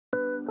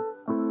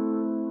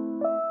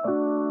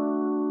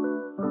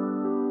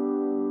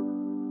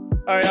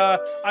All right,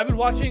 I've been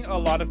watching a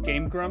lot of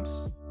Game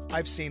Grumps.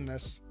 I've seen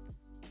this.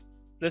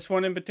 This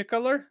one in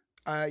particular.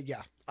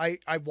 Yeah. I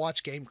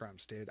watch Game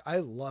Grumps, dude. I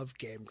love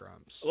Game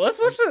Grumps. Let's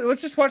watch.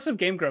 Let's just watch some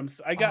Game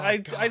Grumps. I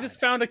Oh, just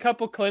found a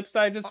couple clips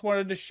that I just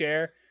wanted to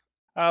share.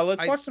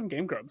 Let's watch some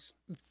Game Grumps.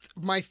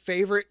 My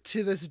favorite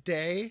to this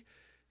day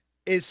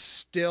is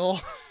still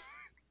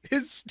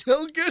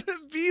gonna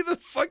be the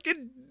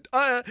fucking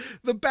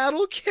the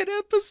Battle Kit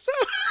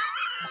episode.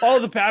 Oh,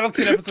 the Battle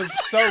Kit episode's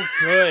so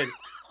good.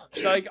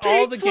 Like Pink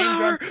all the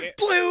flower, Game Grumps.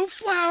 blue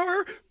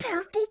flower,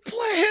 purple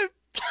plant.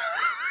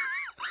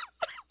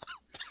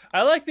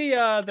 I like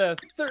the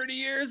 30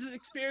 years of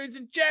experience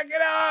and check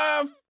it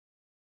off.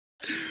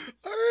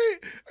 All right,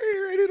 are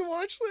you ready to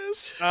watch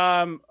this?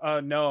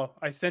 No,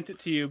 I sent it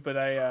to you, but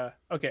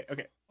okay.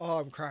 Oh,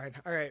 I'm crying.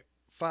 All right,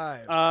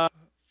 5,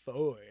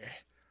 4,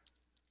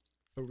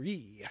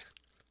 3,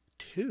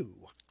 2,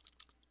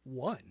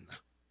 1.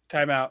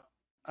 Time out.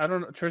 I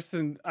don't know,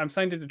 Tristan. I'm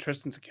signed into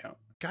Tristan's account.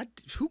 God,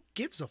 who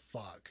gives a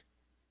fuck?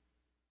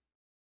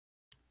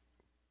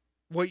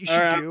 What you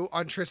should do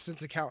on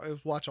Tristan's account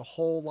is watch a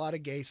whole lot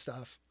of gay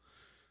stuff.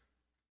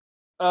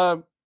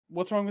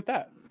 What's wrong with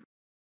that?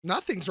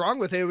 Nothing's wrong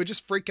with it. It would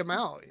just freak him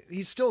out.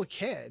 He's still a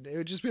kid. It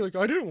would just be like,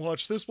 I didn't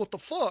watch this. What the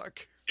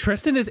fuck?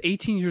 Tristan is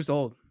 18 years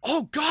old.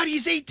 Oh, God,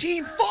 he's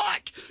 18.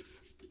 Fuck.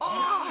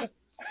 Oh,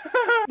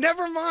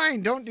 never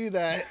mind. Don't do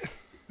that.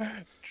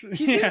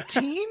 He's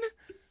 18?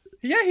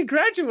 Yeah, he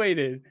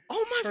graduated.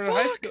 Oh,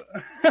 my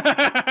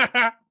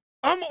fuck.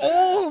 I'm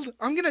old.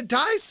 I'm going to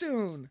die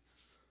soon.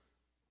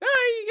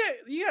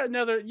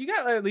 You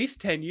got at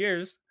least 10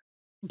 years.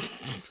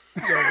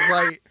 Yeah,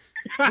 right.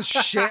 The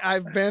shit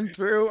I've been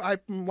through, I'm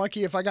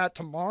lucky if I got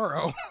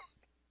tomorrow.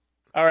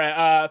 All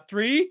right,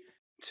 3,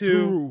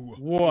 2,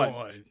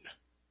 1.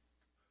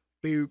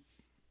 Boop.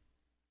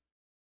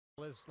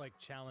 Is like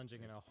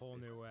challenging in a whole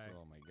new way.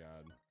 Oh my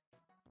god.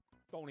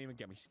 Don't even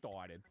get me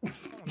started.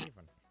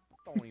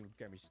 Don't even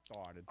get me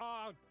started.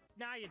 Oh,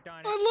 now you're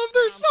done. I love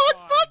their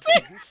sock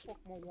puppets.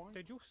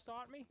 Did you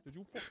start me? Did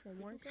you fuck my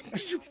wife?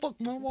 Did you fuck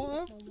my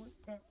wife?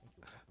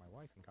 My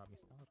wife and got me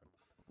started.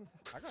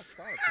 I got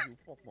started because you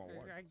fucked my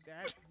wife.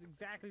 That's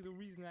exactly the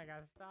reason I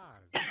got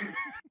started.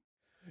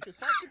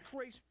 If I could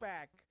trace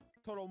back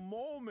to the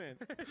moment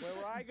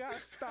where I got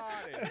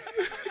started,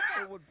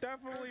 it would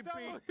definitely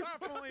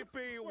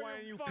be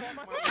when you fucked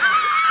my wife.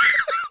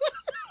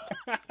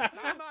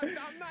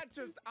 I'm not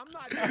just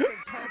interpreting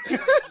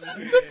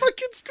The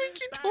fucking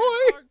squeaky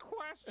toy.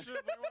 Question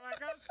when I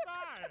got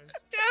started.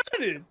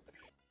 Started.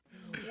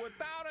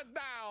 Without a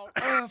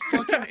doubt.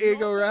 Fucking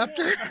ego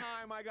raptor.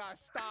 Time I got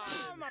started.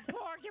 I'm a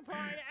porcupine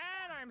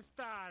and I'm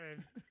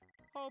started.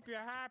 Hope you're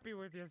happy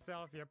with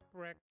yourself, you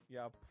prick.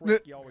 Yeah,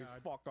 prick, you always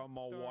fuck on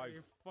my wife.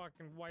 You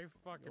fucking wife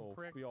fucking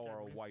prick. Feel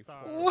our wife.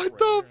 What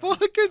the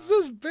fuck is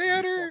this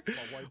banner?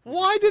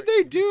 Why did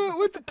they do it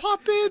with the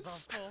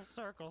puppets? It's a full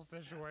circle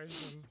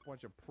situation.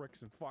 Bunch of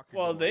pricks and fucking.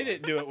 Well, they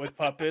didn't do it with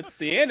puppets.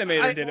 The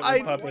animator did it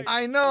with puppets.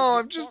 I know.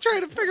 I'm just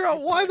trying to figure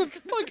out why the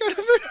fuck out of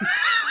it.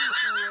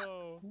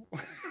 Whoa.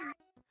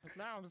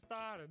 Now I'm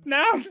started.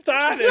 Now I'm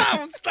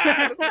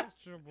started.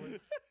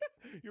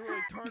 You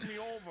really turned me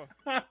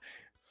over.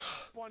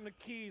 Spun the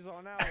keys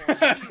on that one.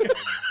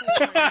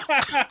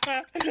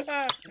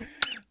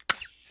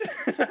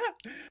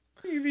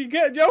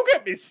 Don't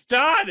get me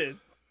started.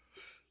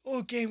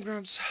 Oh, Game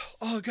Grumps.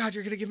 Oh, God,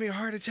 you're going to give me a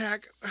heart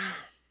attack.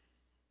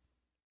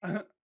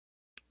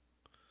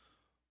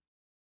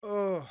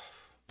 Oh.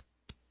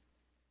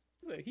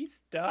 He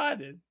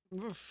started.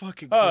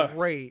 Fucking Oh.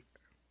 great.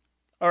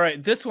 All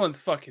right, this one's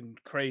fucking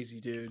crazy,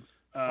 dude.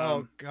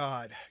 Oh,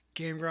 God.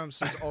 Game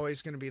Grumps is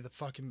always going to be the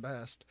fucking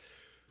best.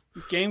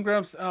 Game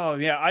Grumps. Oh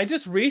yeah, I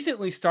just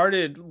recently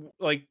started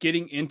like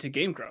getting into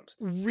Game Grumps.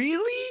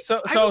 Really?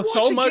 I've been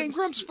watching Game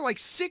Grumps for like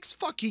 6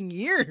 fucking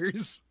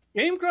years.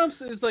 Game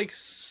Grumps is like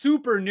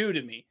super new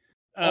to me.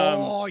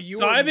 So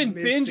I've been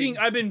binging.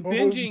 I've been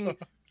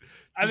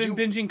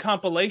binging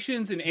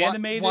compilations and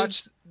animated.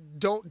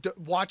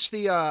 Watch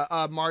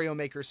the Mario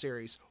Maker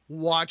series.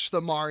 Watch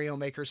the Mario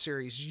Maker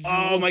series.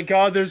 Oh my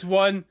God, there's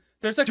one.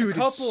 There's like a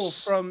couple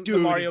from the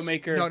Mario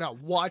Maker. No,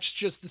 watch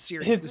just the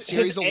series. The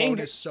series alone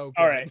is so good.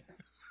 All right,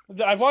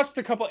 I've watched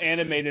a couple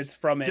animated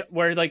from it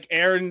where like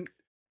Aaron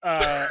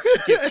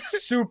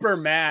gets super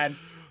mad.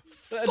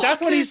 That's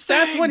when he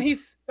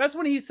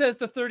says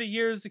the 30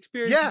 years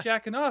experience of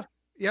jacking off.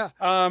 Yeah.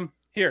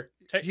 Here.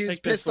 He's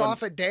pissed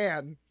off at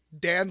Dan.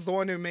 Dan's the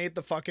one who made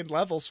the fucking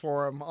levels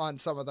for him on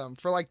some of them.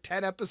 For like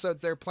 10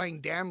 episodes, they're playing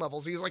Dan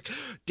levels. He's like,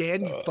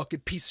 Dan, you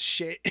fucking piece of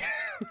shit.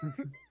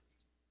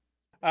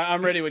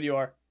 I'm ready when you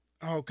are.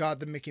 Oh, God,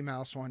 the Mickey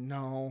Mouse one.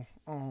 No.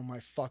 Oh, my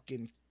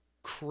fucking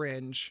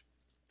cringe.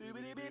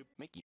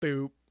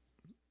 Boop.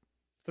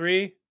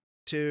 3,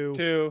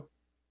 2,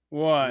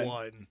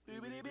 1.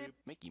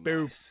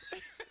 Boop.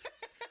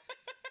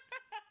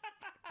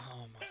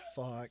 Oh, my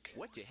fuck.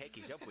 What the heck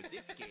is up with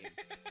this game?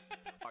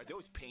 Are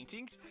those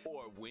paintings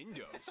or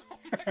windows?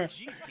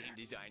 Jeez, game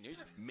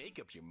designers, make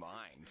up your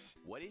minds.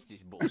 What is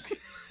this bullshit?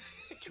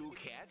 2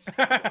 cats?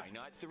 Why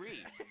not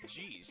 3?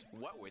 Jeez,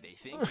 what were they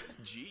thinking?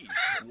 Jeez,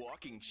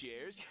 walking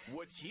chairs?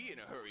 What's he in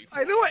a hurry for?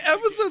 I know what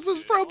episode this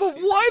is from, but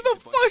why the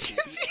fuck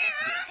is he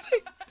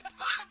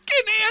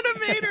fucking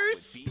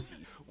animators?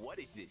 What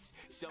is this?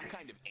 Some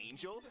kind of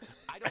angel?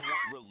 I don't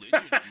want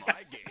religion in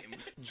my game.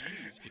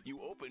 Jeez,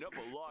 you open up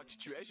a locked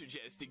treasure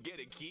chest to get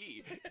a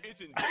key.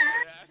 Isn't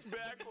that ass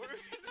backwards?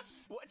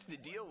 What's the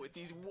deal with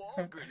these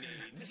wall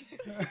grenades?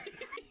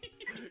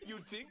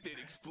 You'd think they'd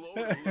explode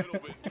a little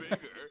bit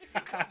bigger.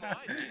 Come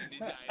on, game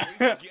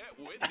designers, get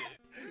with it.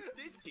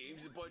 This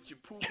game's a bunch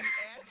of poopy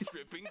ass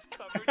strippings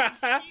covered in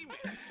semen.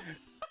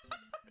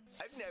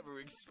 I've never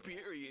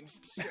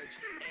experienced such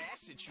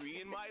assetry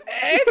in my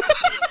life.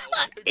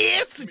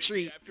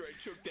 Assetry. After I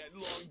took that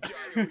long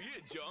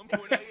diarrhea dump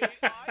when I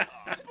ate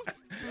IHOP.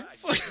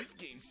 God, this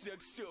game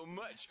sucks so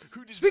much.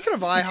 Speaking of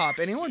IHOP,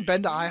 anyone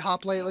been to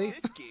IHOP lately?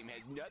 This game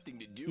has nothing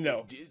to do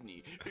with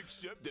Disney,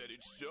 except that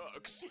it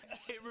sucks.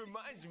 It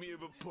reminds me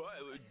of a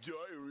pile of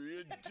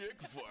diarrhea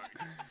dick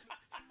farts.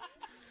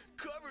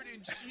 Covered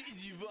in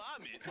cheesy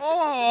vomit.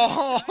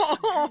 Oh!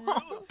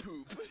 Gorilla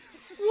poop.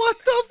 What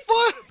the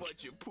fuck?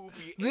 Bunch of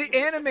poopy The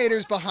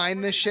animators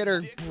behind this shit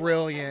are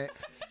brilliant.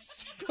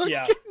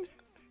 Yeah.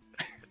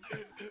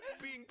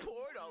 being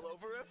poured all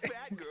over a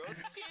fat girl's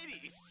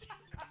titties.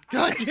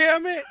 God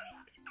damn it!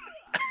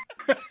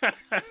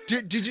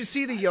 Did you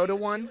see the Yoda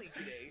one?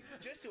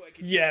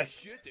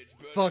 Yes.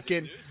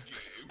 Fucking.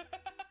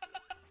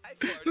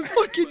 The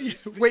fucking.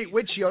 Wait,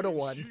 which Yoda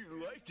one?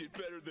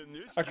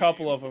 A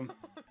couple of them.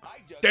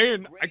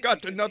 Dan, I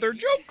got another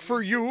joke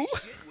for you.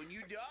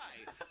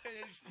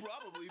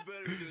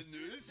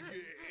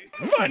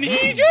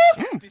 Funny joke.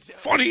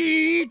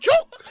 Funny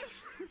joke.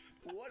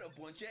 What a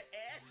bunch of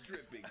ass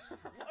strippings.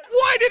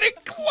 Why did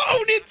it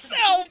clone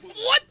itself?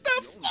 What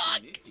the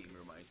fuck?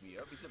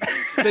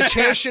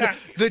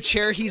 The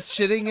chair he's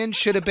sitting in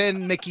should have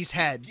been Mickey's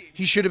head.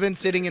 He should have been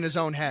sitting in his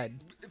own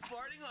head.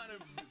 Farting on a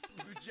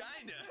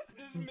vagina.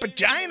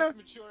 Vagina.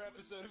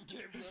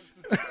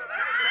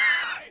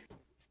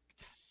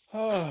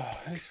 Oh,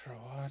 thanks for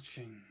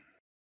watching.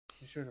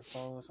 Be sure to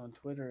follow us on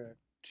Twitter at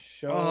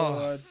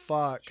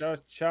fuck.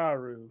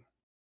 Charu.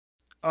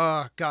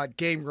 Oh god,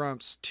 Game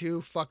Grumps,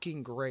 too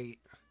fucking great.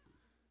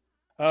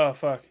 Oh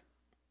fuck.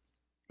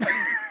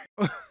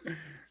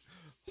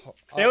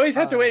 They always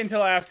have to wait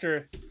until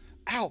after.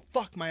 Ow,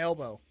 fuck my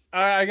elbow.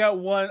 I got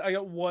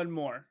one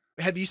more.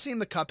 Have you seen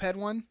the Cuphead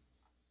one?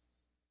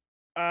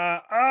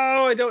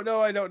 I don't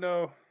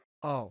know.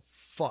 Oh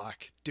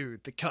fuck,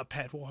 dude, the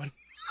Cuphead one.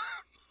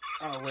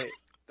 Oh wait,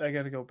 I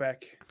gotta go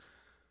back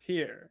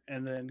here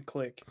and then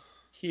click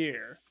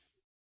here.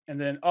 And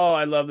then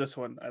I love this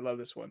one.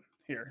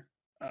 Here.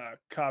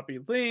 Copy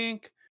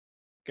link.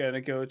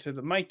 Gonna go to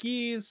the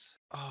Mikeys.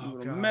 I'm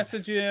gonna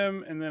message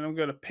him, and then I'm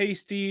gonna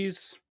paste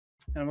these,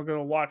 and we're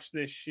gonna watch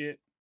this shit.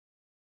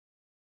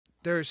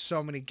 There's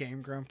so many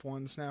Game Grump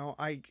ones now.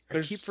 I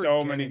keep so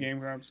forgetting. many Game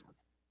Grumps.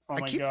 Oh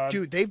my god,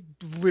 dude, they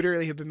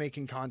literally have been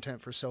making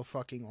content for so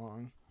fucking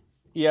long.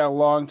 Yeah, a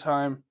long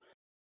time.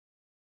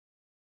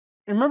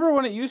 Remember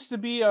when it used to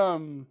be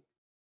JonTron?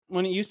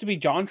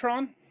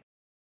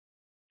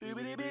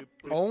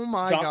 Oh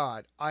my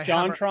god,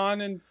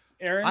 JonTron and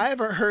Aaron. I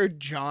haven't heard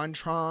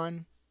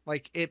JonTron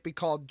like it be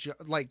called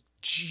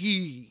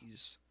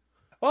jeez.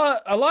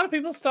 Well, a lot of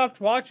people stopped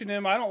watching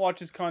him. I don't watch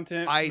his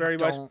content very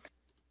much.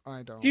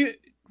 I don't. Do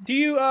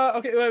you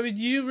okay?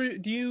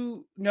 Do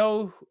you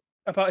know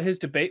about his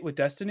debate with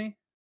Destiny?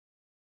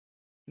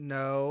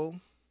 No.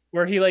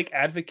 Where he like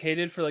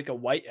advocated for like a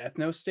white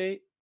ethno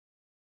state.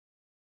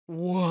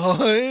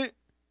 What?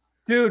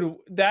 Dude,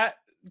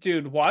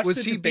 watch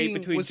the debate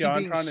between JonTron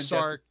and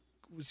Destiny.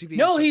 Was he being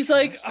No, he's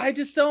like,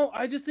 sarcastic?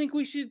 I just think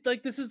we should,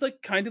 like, this is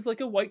like kind of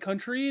like a white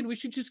country and we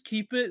should just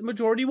keep it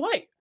majority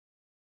white.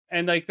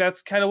 And like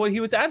that's kind of what he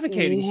was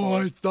advocating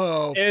for. What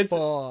the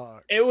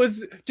fuck? It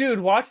was, dude,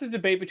 watch the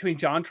debate between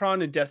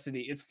JonTron and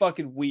Destiny. It's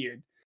fucking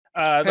weird.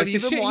 Have you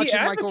been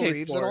watching Michael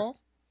Reeves at all?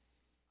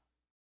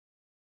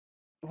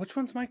 Which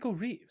one's Michael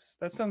Reeves?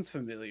 That sounds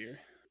familiar.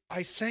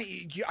 I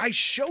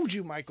showed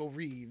you Michael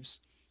Reeves.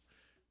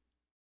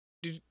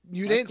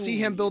 You didn't see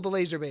him build a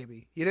laser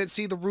baby. You didn't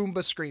see the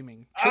Roomba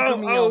screaming.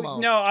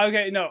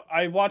 No.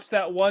 I watched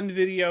that one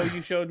video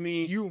you showed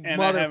me. You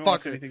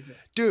motherfucker.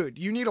 Dude,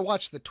 you need to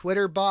watch the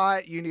Twitter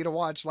bot. You need to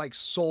watch like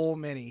so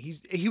many.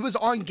 He was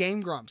on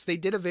Game Grumps. They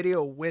did a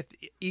video with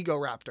Ego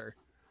Raptor.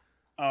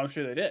 Oh, I'm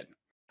sure they did.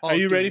 Are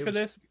you ready for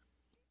this?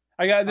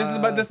 I got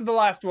this is the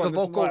last one. The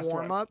vocal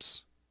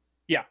warm-ups?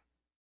 Yeah.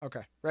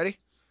 Okay. Ready?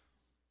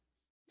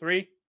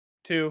 3,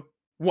 2,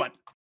 1.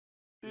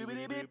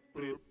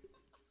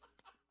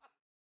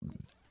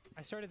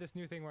 I started this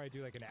new thing where I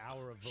do like an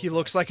hour of. He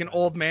looks like an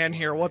old man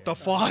here. What the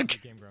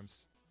fuck? Game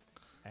Grumps.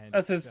 And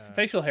that's his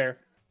facial hair.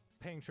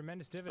 Paying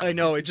tremendous dividends. I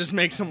know, it just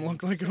makes him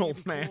look like an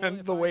old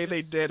man the way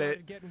they did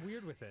it. Getting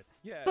weird with it.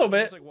 Yeah, a little bit.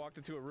 You just like walked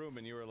into a room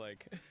and you were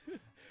like,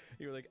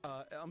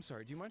 I'm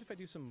sorry, do you mind if I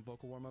do some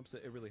vocal warm-ups?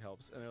 It really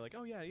helps. And they're like,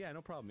 oh yeah,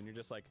 no problem. And you're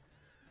just like,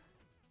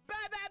 butt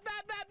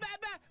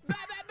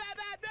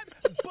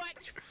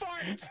fart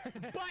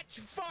Butt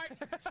fart.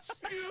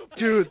 Stupid.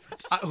 Dude,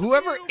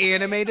 whoever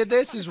animated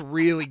this is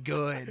really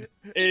good.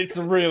 It's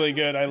really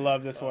good. I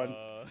love this one.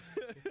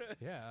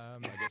 Yeah, I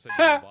guess I just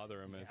don't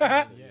bother him.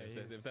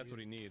 If that's what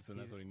he needs, then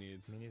that's what he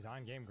needs. I mean, he's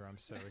on Game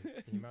Grumps, so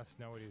he must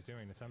know what he's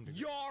doing to some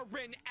degree. You're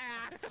an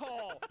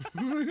asshole.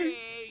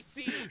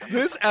 Stacy.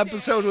 This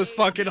episode was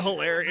fucking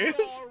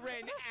hilarious. You're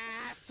an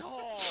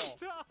asshole.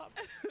 Stop.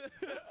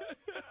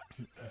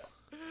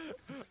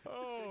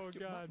 Oh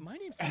God. My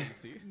name's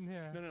Stacy.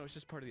 Yeah. No, it's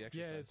just part of the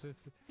Yeah,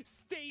 exercise. it's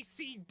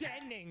Stacy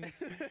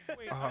Dennings.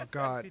 Wait, Oh, what's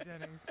God. Stacy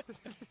Dennings?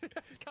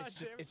 God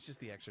damn it. It's just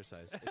the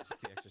exercise. It's just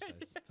the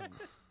exercise.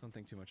 Don't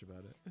think too much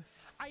about it.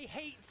 I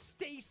hate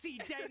Stacy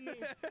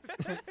Dennings.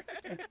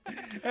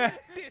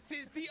 This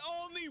is the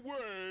only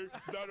way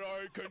that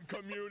I can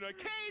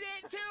communicate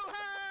it to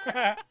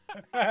her.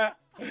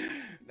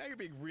 Now you're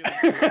being really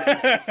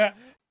serious.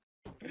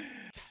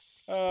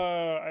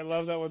 I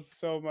love that one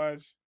so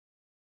much.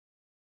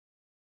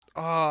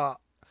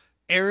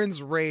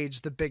 Aaron's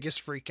Rage, the biggest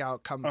freak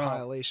out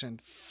compilation.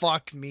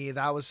 Fuck me.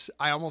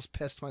 I almost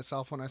pissed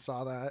myself when I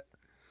saw that.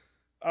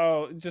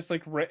 Oh, just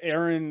like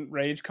Aaron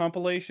Rage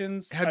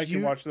compilations. I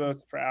can watch those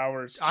for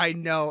hours. I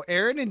know.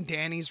 Aaron and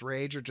Danny's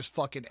Rage are just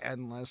fucking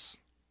endless.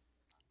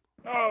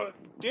 Oh,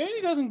 Danny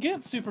doesn't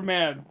get super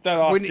mad that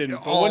often,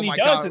 but when he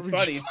does, it's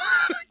funny.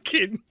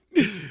 Fucking,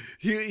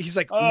 he's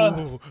like,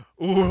 ooh,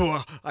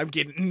 I'm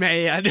getting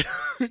mad.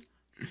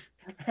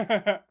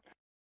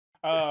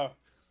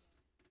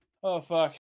 Oh, fuck.